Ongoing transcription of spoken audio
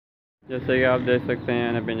जैसे कि आप देख सकते हैं,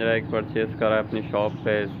 मैंने पिंजरा एक परचेज़ करा है अपनी शॉप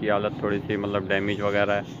पे। इसकी हालत थोड़ी सी मतलब डैमेज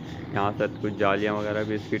वगैरह है। यहाँ से कुछ जालियाँ वगैरह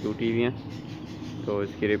भी इसकी टूटी हुई हैं, तो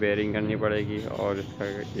इसकी रिपेयरिंग करनी पड़ेगी। और इसका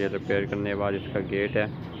ये रिपेयर करने के बाद इसका गेट है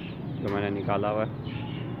जो मैंने निकाला हुआ है,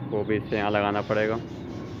 वो भी इससे यहाँ लगाना पड़ेगा।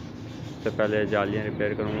 सबसे पहले जालियाँ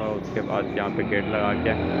रिपेयर करूँगा, उसके बाद यहाँ पे गेट लगा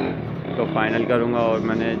के तो फाइनल करूँगा। और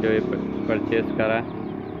मैंने जो ये परचेज़ करा है,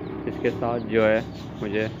 इसके साथ जो है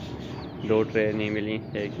मुझे 2 ट्रे नहीं मिली।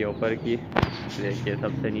 एक ये ऊपर की, एक ये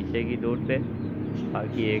सबसे नीचे की 2 ट्रे,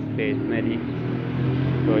 बाकी एक ट्रे इसमें थी।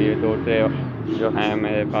 तो ये 2 ट्रे जो हैं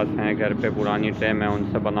मेरे पास हैं घर पे, पुरानी ट्रे, मैं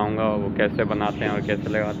उनसे बनाऊंगा। और वो कैसे बनाते हैं और कैसे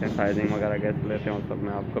लगाते हैं, साइजिंग वगैरह कैसे लेते हैं, वो सब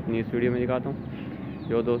मैं आपको अपनी इस वीडियो में दिखाता हूँ।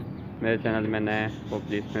 जो दोस्त मेरे चैनल में नए हैं वो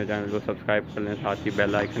प्लीज़ मेरे चैनल को सब्सक्राइब कर लें, साथ ही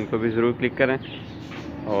बेल आइकन को भी ज़रूर क्लिक करें।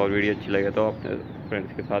 और वीडियो अच्छी लगे तो अपने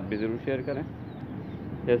फ्रेंड्स के साथ भी ज़रूर शेयर करें।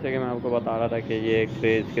 जैसे कि मैं आपको बता रहा था कि ये एक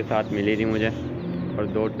ट्रे इसके साथ मिली थी मुझे, और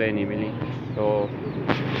 2 ट्रे नहीं मिली। तो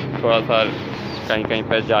थोड़ा सा कहीं कहीं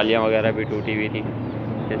पर जालियाँ वगैरह भी टूटी हुई थी।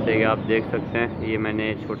 जैसे कि आप देख सकते हैं, ये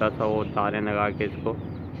मैंने छोटा सा वो तारें लगा के इसको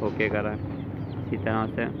ओके करा है। इसी तरह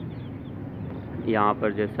से यहाँ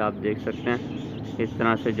पर जैसे आप देख सकते हैं, इस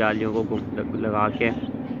तरह से जालियों को लगा के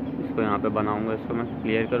इसको यहाँ पे बनाऊँगा, इसको मैं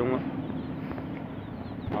क्लियर करूँगा।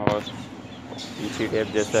 और इसी टेप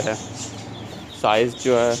जैसे है साइज़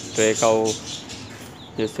जो है ट्रे का, वो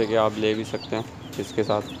जैसे कि आप ले भी सकते हैं इसके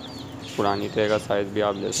साथ। पुरानी ट्रे का साइज़ भी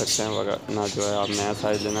आप ले सकते हैं, वरना जो है आप नया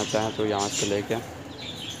साइज़ लेना चाहें तो यहाँ से लेके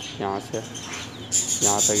यहाँ से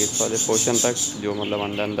यहाँ तक, इस वाले पोर्शन तक जो मतलब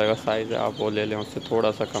अंदर अंदर का साइज़ है, आप वो ले लें। उससे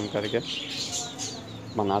थोड़ा सा कम करके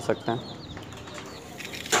बना सकते हैं।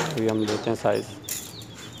 अभी हम लेते हैं साइज़।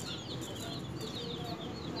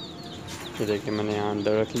 ये देखिए मैंने यहाँ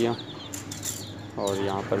अंदर रख लिया, और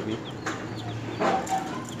यहाँ पर भी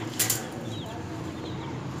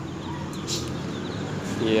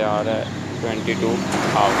ये आ रहा है 22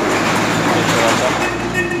 हाफ। ये थोड़ा सा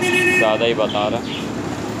ज़्यादा ही बता रहा है,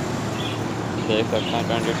 देख सकते हैं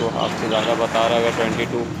 22 हाफ से ज़्यादा बता रहा है। अगर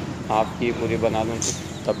 22 हाफ की पूरी बना लूँ तो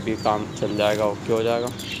तब भी काम चल जाएगा, ओके हो जाएगा।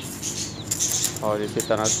 और इसी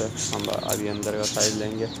तरह से हम अभी अंदर का साइज़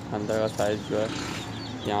लेंगे। अंदर का साइज़ जो है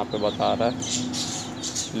यहाँ पे बता रहा है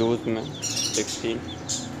लूज़ में 16,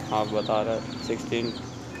 हाफ बता रहा है 16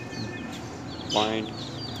 पॉइंट।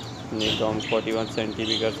 नहीं तो हम 41 सेंटी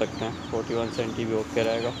भी कर सकते हैं, 41 सेंटी भी ओके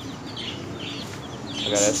रहेगा।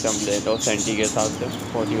 अगर ऐसे हम ले तो सेंटी के हिसाब से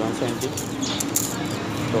 41 सेंटी।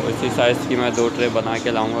 तो इसी साइज़ की मैं 2 ट्रे बना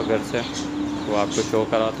के लाऊंगा घर से, वो आपको शो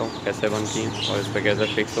कराता हूँ कैसे बनती हैं और इस पर कैसे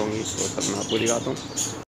फिक्स होंगी, वो सब मैं आपको दिखाता हूँ।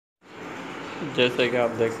 जैसे कि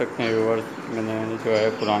आप देख सकते हैं व्यूअर्स, मैंने जो है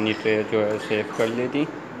पुरानी ट्रे जो है सेव कर ली थी,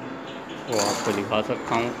 वो आपको दिखा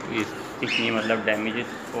सकता हूँ। इतनी मतलब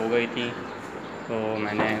डैमेजेस हो गई थी, तो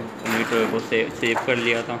मैंने उन्हीं ट्रे को सेव कर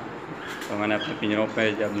लिया था। तो मैंने अपने पिंजरों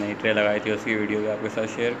पे जब नई ट्रे लगाई थी उसकी वीडियो भी आपके साथ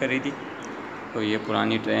शेयर करी थी। तो ये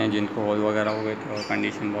पुरानी ट्रे हैं जिनको होल वगैरह हो गए थे और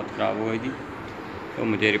कंडीशन बहुत ख़राब हो गई थी, तो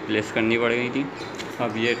मुझे रिप्लेस करनी पड़ गई थी।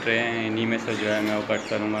 अब ये ट्रे हैं, इन्हीं में से जो है मैं वो कट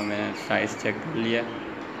करूँगा। मैंने साइज़ चेक कर लिया,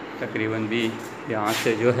 तकरीबन भी यहाँ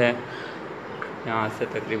से जो है, यहाँ से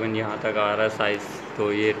तकरीबन यहाँ तक आ रहा है साइज़।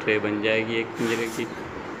 तो ये ट्रे बन जाएगी एक पिंजरे की,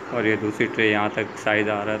 और ये दूसरी ट्रे यहाँ तक साइज़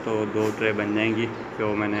आ रहा है, तो 2 ट्रे बन जाएंगी।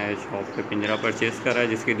 जो मैंने शॉप पे पिंजरा परचेज़ करा है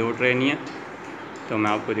जिसकी 2 ट्रे नहीं है, तो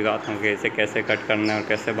मैं आपको दिखाता हूँ कि इसे कैसे कट करना है और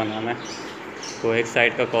कैसे बनाना है। तो एक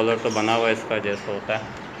साइड का कॉलर तो बना हुआ है इसका, जैसा होता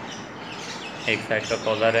है एक साइड का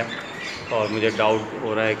कॉलर है। और मुझे डाउट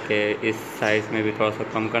हो रहा है कि इस साइज़ में भी थोड़ा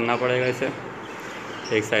सा कम करना पड़ेगा इसे।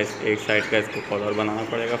 एक साइड का इसको कॉलर बनाना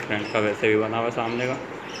पड़ेगा, फ्रंट का वैसे भी बना हुआ है सामने का।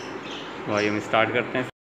 वही हम स्टार्ट करते हैं।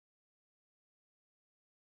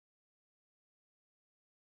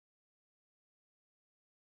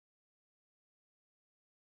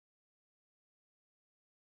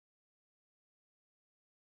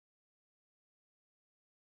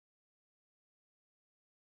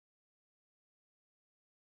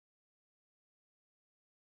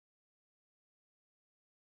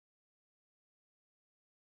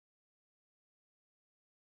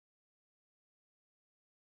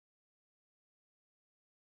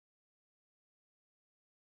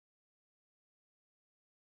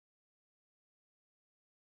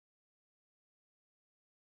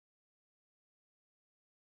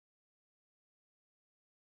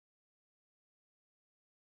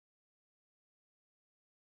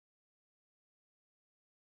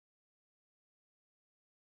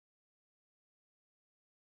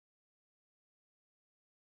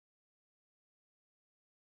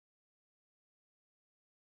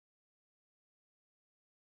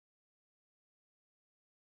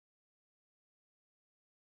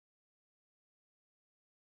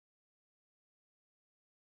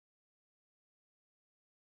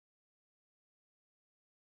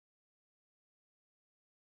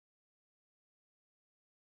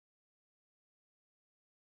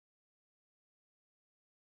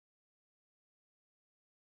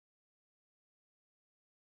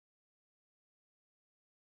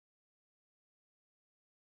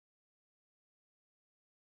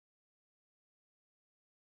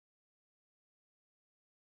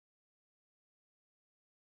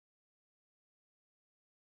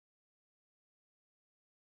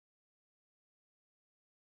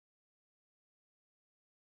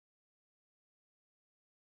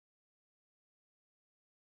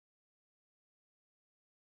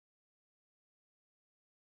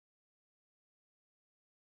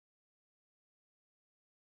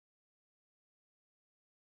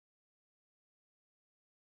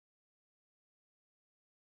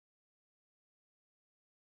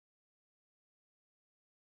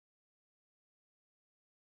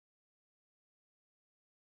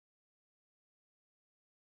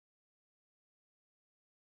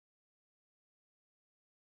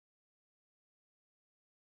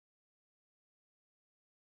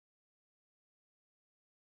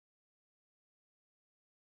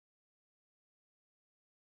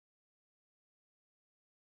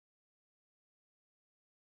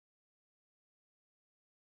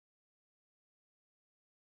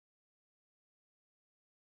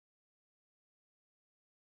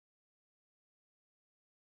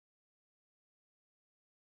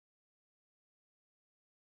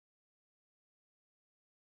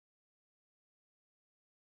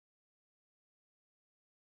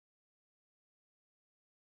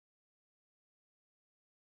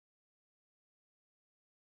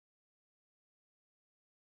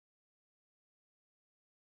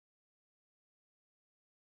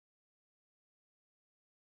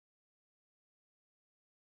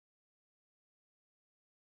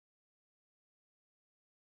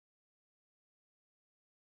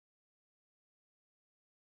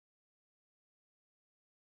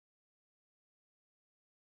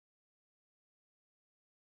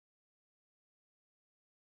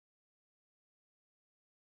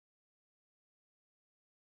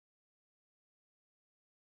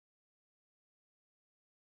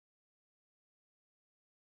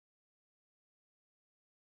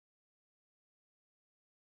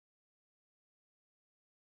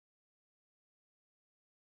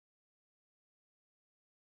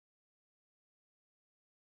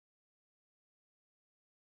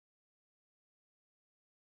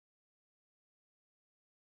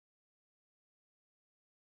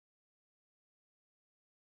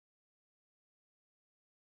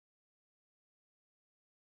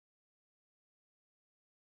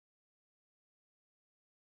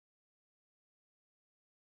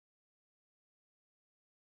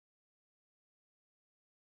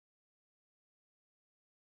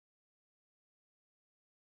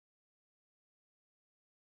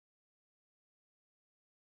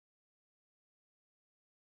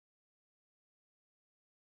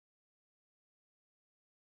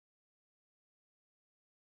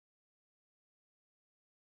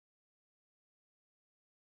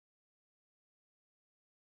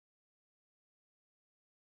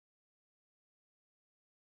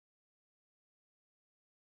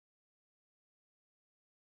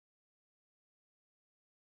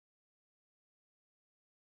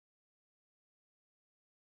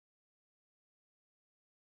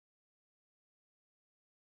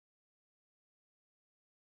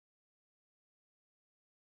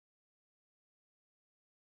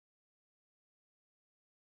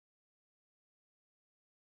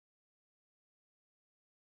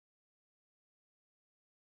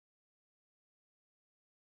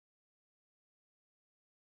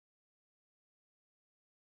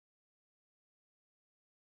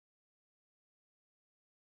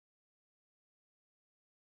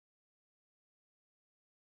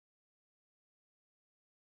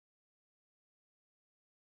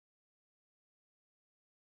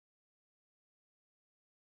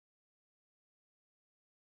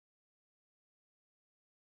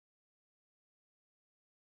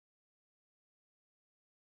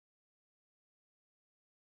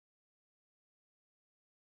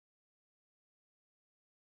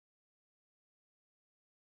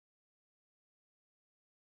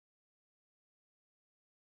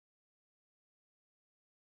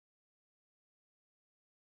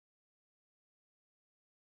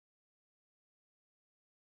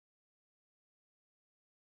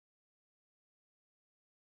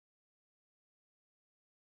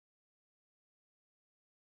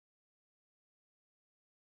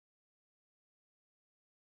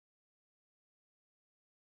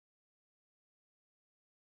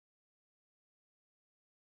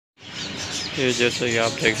 ये जैसे कि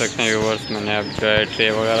आप देख सकते हैं व्यूवर्स, मैंने अब जो है ट्रे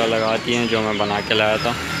वगैरह लगा दी हैं जो मैं बना के लाया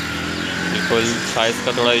था। बिल्कुल साइज़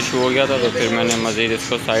का थोड़ा इशू हो गया था, तो फिर मैंने मज़ीद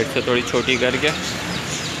इसको साइड से थोड़ी छोटी करके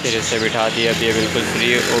फिर इसे बिठा दिया। अब ये बिल्कुल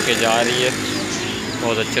फ्री होके जा रही है,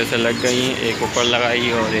 बहुत अच्छे से लग गई हैं। एक ऊपर लगाई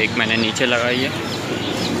है और एक मैंने नीचे लगाई है।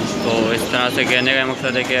 तो इस तरह से कहने का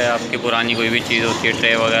मकसद है कि आपकी पुरानी कोई भी चीज़ होती है,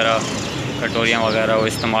 ट्रे वगैरह, कटोरियाँ वगैरह, वो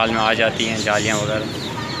इस्तेमाल में आ जाती हैं, जालियाँ वगैरह।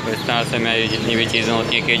 तो इस तरह से मैं जितनी भी चीज़ें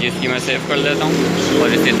होती हैं केजेस की मैं सेव कर लेता हूँ।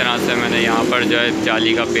 और इसी तरह से मैंने यहाँ पर जो है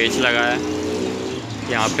जाली का पेच लगाया है।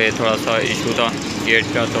 यहाँ पे थोड़ा सा इशू था गेट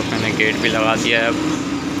का, तो मैंने गेट भी लगा दिया है। अब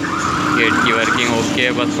गेट की वर्किंग ओके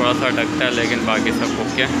है, बस थोड़ा सा ढकता है, लेकिन बाकी सब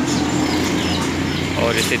ओके।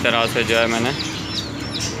 और इसी तरह से जो है मैंने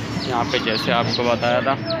यहाँ पे जैसे आपको बताया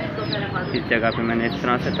था, इस जगह पे मैंने इस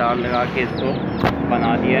तरह से तार लगा के इसको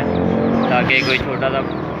बना दिया है ताकि कोई छोटा सा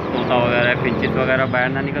तोता वगैरह, फिंचिस वगैरह बाहर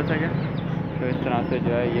ना निकल सके। तो इस तरह से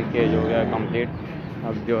जो है ये केज हो गया है कंप्लीट।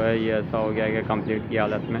 अब जो है ये ऐसा हो गया है कि कंप्लीट की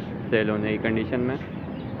हालत में, सेल होने की कंडीशन में।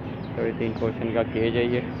 तो 3 पोर्शन का केज है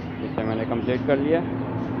ये, जिसे मैंने कंप्लीट कर लिया।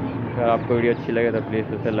 अगर आपको वीडियो अच्छी लगे तो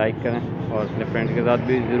प्लीज़ उसे लाइक करें और अपने फ्रेंड के साथ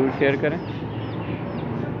भी ज़रूर शेयर करें।